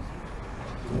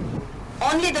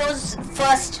 Only those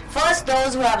first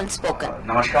those who haven't spoken.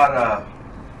 नमस्कार,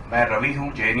 मैं रवि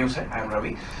हूँ, JNU से. I am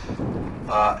Ravi.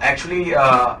 Actually,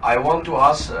 I want to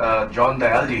ask John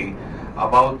Dayalji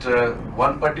about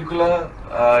one particular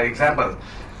example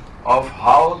of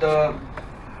how the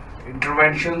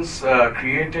interventions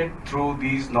created through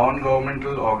these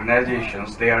non-governmental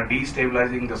organizations, they are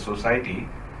destabilizing the society.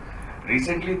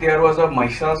 Recently there was a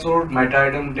Mahishasur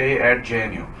Martyrdom Day at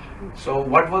JNU. So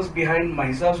what was behind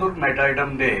Mahishasur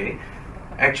Martyrdom Day?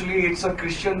 Actually it's a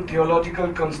Christian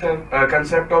theological concept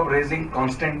of raising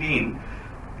Constantine.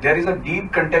 There is a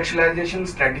deep contextualization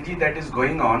strategy that is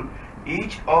going on.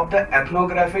 Each of the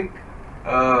ethnographic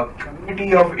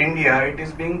community of India, it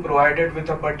is being provided with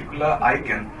a particular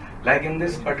icon. Like in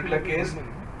this particular case,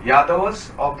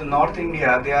 Yadavas of the North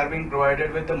India, they are being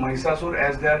provided with the Mahishasur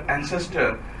as their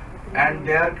ancestor, and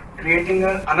they are creating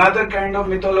another kind of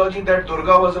mythology that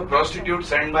Durga was a prostitute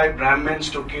sent by Brahmins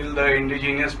to kill the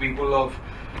indigenous people of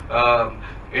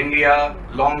India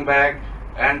long back.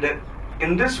 And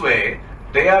in this way,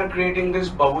 they are creating this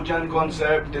Bahujan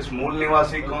concept, this Mool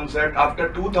Nivasi concept. After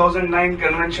 2009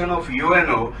 convention of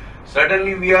UNO,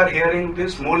 suddenly we are hearing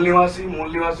this Mool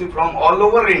Nivasi from all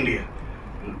over India.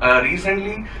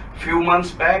 Recently, few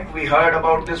months back, we heard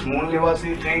about this Mool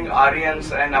Nivasi thing,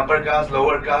 Aryans and upper caste,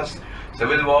 lower caste,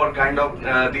 civil war kind of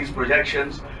these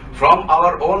projections from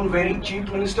our own very chief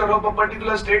minister of a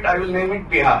particular state. I will name it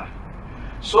Bihar.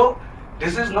 So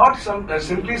This is not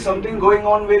simply something going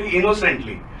on very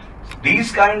innocently.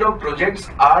 These kind of projects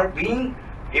are being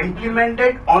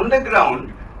implemented on the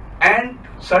ground, and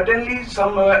certainly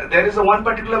there is one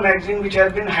particular magazine which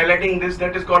has been highlighting this,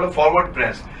 that is called a Forward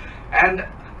Press. And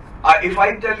if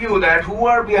I tell you that who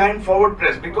are behind Forward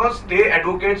Press, because they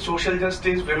advocate social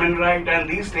justice, women rights and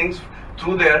these things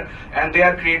through there, and they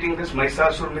are creating this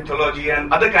Mahishasur mythology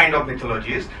and other kind of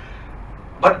mythologies.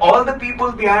 But all the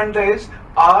people behind this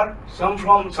are some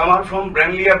are from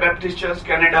Branlia Baptist Church,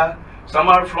 Canada, some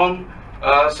are from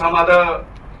some other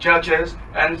churches,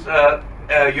 and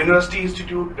University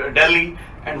Institute, Delhi.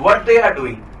 And what they are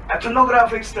doing?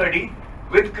 Ethnographic study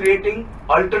with creating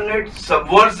alternate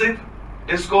subversive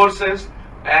discourses,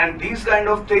 and these kind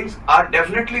of things are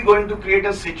definitely going to create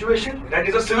a situation that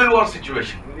is a civil war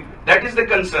situation. That is the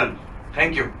concern.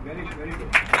 Thank you. Very good.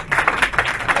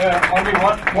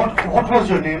 What was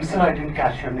your name, sir? I didn't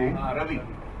catch your name. Ravi.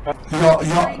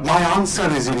 My answer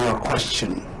is in your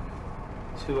question.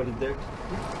 So what is that?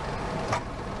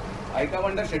 I come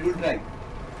under scheduled tribe.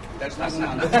 That's not an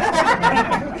answer.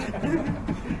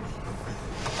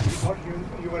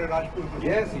 You were a Rajput.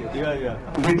 Yes. Yeah.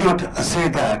 Did not say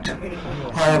that.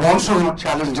 I have also not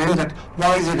challenged him that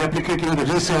why is he replicating the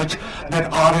research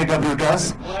that RAW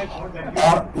does?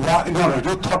 Or why, no,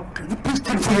 you thought, please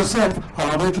think for yourself.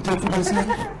 Allow me to think for myself.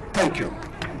 Thank you.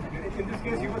 In this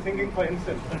case, he was thinking for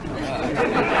himself.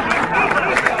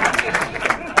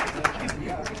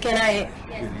 Can I?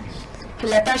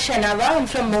 Lata Shenava, I'm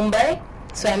from Mumbai,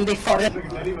 so I'm the foreign.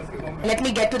 Let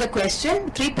me get to the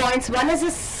question. 3 points. One is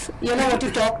this, what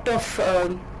you talked of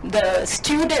the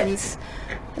students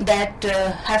that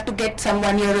have to get some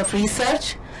 1 year of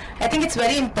research. I think it's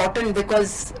very important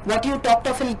because what you talked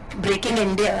of in Breaking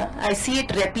India, I see it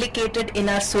replicated in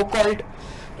our so-called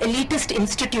elitist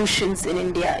institutions in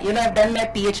India. I've done my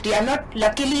PhD. I'm not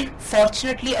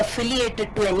fortunately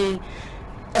affiliated to any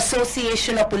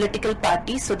association or political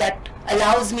party, so that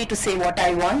allows me to say what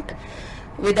I want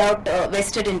without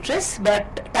vested interests.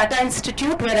 But Tata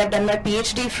Institute, where I've done my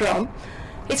PhD from,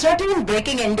 it's not even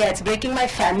breaking India, it's breaking my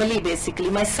family basically.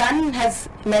 My son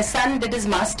did his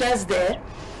masters there,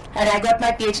 and I got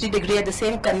my PhD degree at the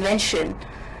same convention.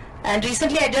 And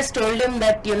recently I just told him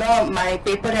that, my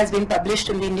paper has been published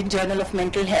in the Indian Journal of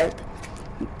Mental Health.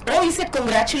 Oh, he said,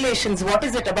 congratulations, what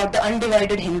is it about the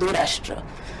undivided Hindu Rashtra?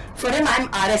 For him, I'm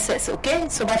RSS, okay?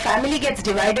 So my family gets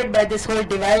divided by this whole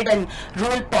divide and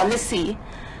rule policy.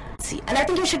 And I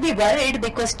think you should be worried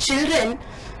because children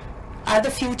are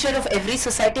the future of every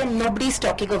society, and nobody's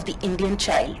talking of the Indian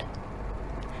child.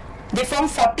 They form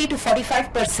 40 to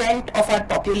 45% of our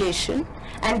population,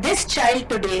 and this child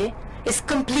today is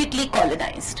completely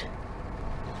colonized.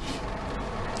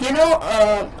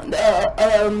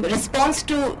 Response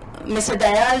to Mr.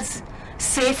 Dayal's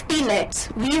safety nets,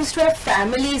 we used to have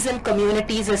families and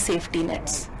communities as safety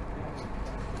nets.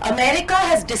 America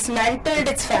has dismantled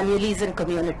its families and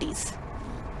communities.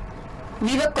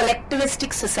 We were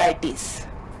collectivistic societies,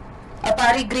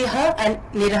 Aparigriha and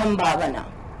Nirham Bhavana.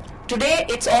 Today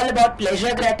it's all about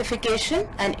pleasure gratification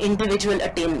and individual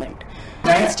attainment.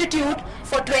 The Institute,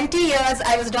 for 20 years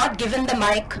I was not given the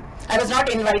mic, I was not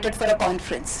invited for a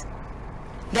conference.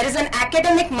 There is an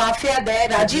academic mafia there.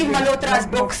 Rajiv Malhotra's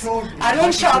books,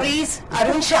 Arun Shoury's,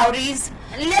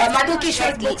 Madhu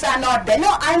Kishor's books are not there.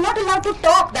 No, I'm not allowed to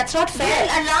talk. That's not fair.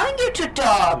 We're allowing you to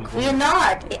talk. We're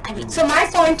not. So my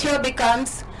point here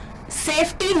becomes,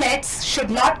 safety nets should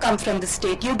not come from the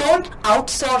state. You don't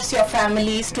outsource your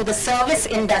families to the service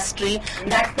industry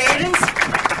that parents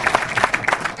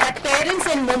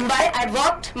in Mumbai,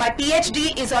 my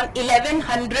PhD is on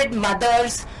 1100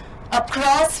 mothers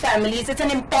across families. It's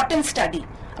an important study.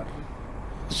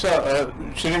 Sir,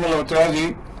 Shri Malhotra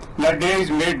ji, my day is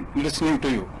made listening to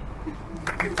you.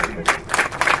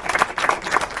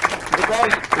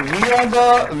 Because we are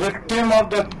the victim of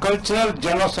the cultural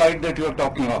genocide that you are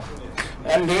talking of.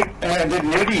 And the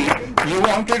lady, you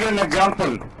wanted an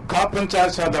example. Kha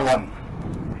Panchayats are the one.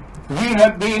 There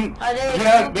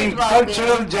has been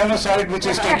cultural genocide which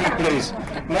is taking place.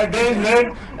 My day is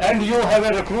made, and you have a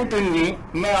recruit in me.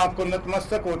 मैं आपको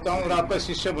नतमस्तक होता हूँ और आपका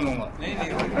शिष्य बनूंगा.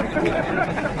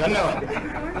 धन्यवाद.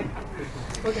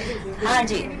 हाँ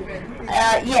जी.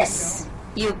 Yes,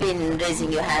 you've been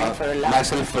raising your hand for a long time.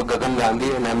 Myself, Gagan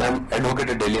Gandhi, and I'm an advocate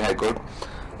at Delhi High Court.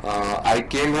 I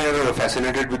came here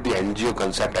fascinated with the NGO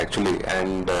concept actually,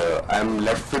 and I'm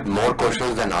left with more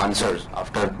questions than answers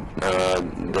after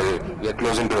we're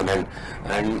closing to an end.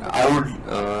 And I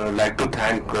would like to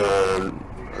thank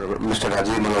Mr.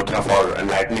 Rajiv Malhotra for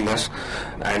enlightening us.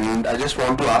 And I just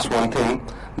want to ask one thing,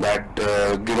 that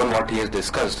given what he has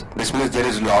discussed, this means there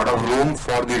is a lot of room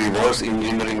for the reverse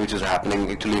engineering which is happening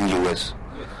actually in US.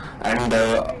 And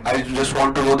I just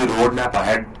want to know the roadmap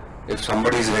ahead if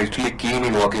somebody is actually keen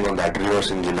in working on that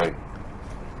reverse engineering.